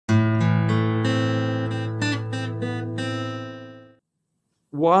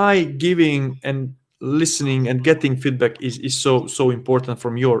why giving and listening and getting feedback is so important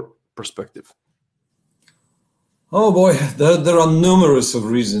from your perspective? Oh boy, there are numerous of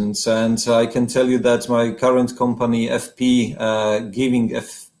reasons, and I can tell you that my current company, FP, giving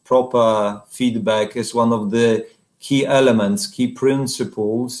proper feedback is one of the key elements, key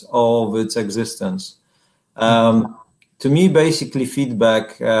principles of its existence. To me, basically,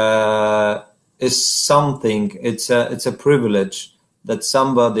 feedback is something. It's a privilege that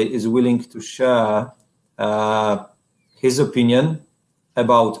somebody is willing to share his opinion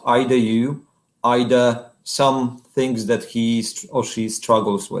about either you, either some things that he or she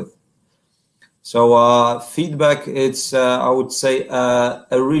struggles with. So feedback, it's I would say a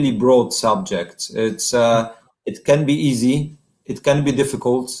really broad subject. It can be easy, it can be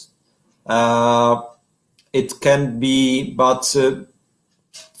difficult, it can be, but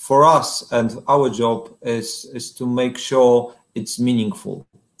for us and our job is to make sure it's meaningful.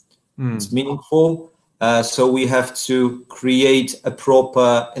 It's meaningful, so we have to create a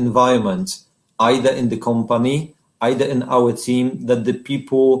proper environment, either in the company, either in our team, that the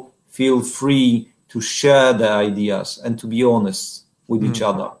people feel free to share their ideas and to be honest with each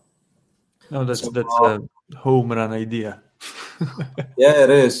other. No, that's a home run idea. Yeah, it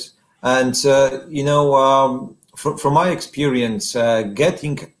is. And, from my experience,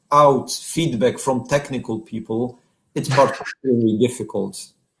 getting out feedback from technical people, it's particularly difficult.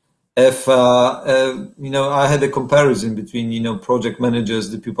 If, I had a comparison between, project managers,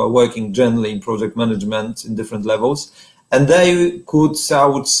 the people are working generally in project management in different levels, and they could, I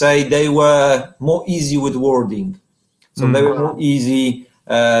would say, they were more easy with wording. So they were more easy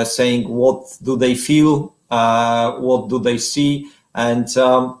saying what do they feel, what do they see, and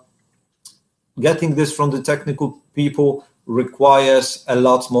getting this from the technical people requires a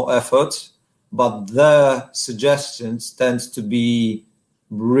lot more effort, but their suggestions tend to be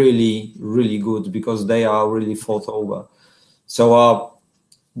really, really good because they are really thought over. So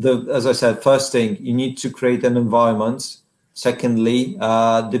as I said, first thing, you need to create an environment. Secondly,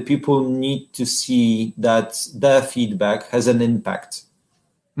 the people need to see that their feedback has an impact.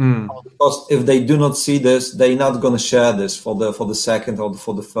 Because if they do not see this, they're not going to share this for the second or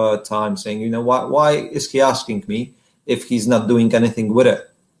for the third time, saying, why is he asking me if he's not doing anything with it?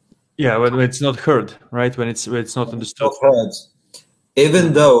 Yeah, when it's not heard, right? When it's not understood. Not heard.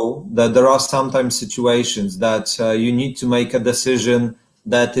 Even though that there are sometimes situations that you need to make a decision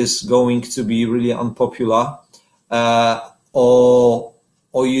that is going to be really unpopular,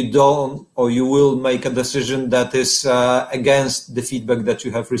 or you don't, or you will make a decision that is against the feedback that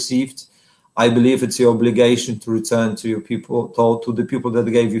you have received, I believe it's your obligation to return to your people, to the people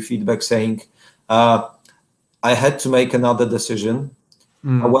that gave you feedback, saying, I had to make another decision.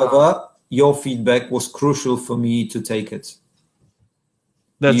 However, your feedback was crucial for me to take it.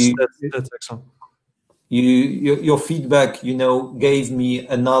 That's excellent. Your feedback, gave me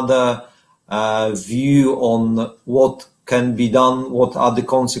another view on what can be done, what are the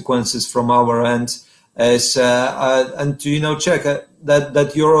consequences from our end, and to check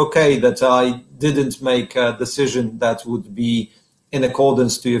that you're okay, that I didn't make a decision that would be in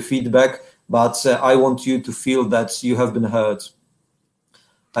accordance to your feedback, but I want you to feel that you have been heard.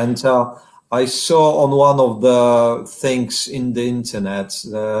 And I saw on one of the things in the internet,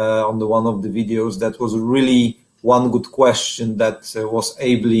 on one of the videos, that was really one good question that was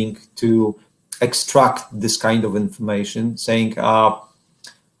able to extract this kind of information, saying,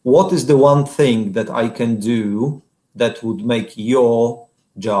 what is the one thing that I can do that would make your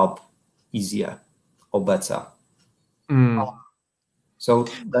job easier or better? So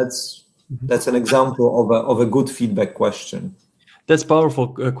that's an example of a good feedback question. That's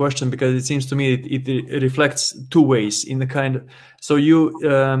powerful question, because it seems to me it reflects two ways in the kind of, so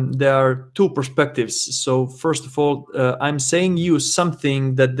there are two perspectives. So first of all, I'm saying you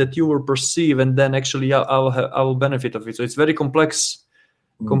something that you will perceive, and then actually I will benefit of it. So it's very complex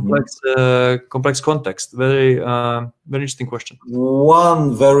context. Very interesting question.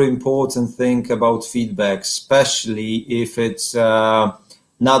 One very important thing about feedback, especially if it's not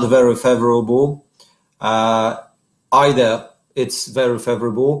very favorable, either it's very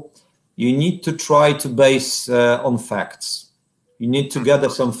favorable, you need to try to base on facts. You need to gather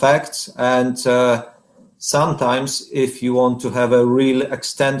some facts, and sometimes if you want to have a real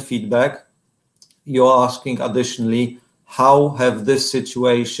extent feedback, you're asking additionally, how have this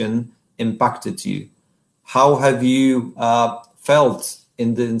situation impacted you? How have you felt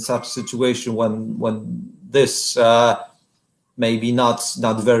in such situation when this maybe not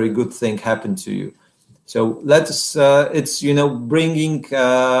very good thing happened to you? So it's bringing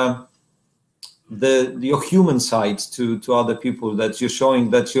your human side to other people, that you're showing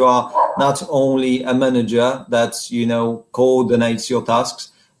that you are not only a manager that, coordinates your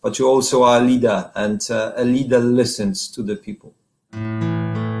tasks, but you also are a leader, and a leader listens to the people.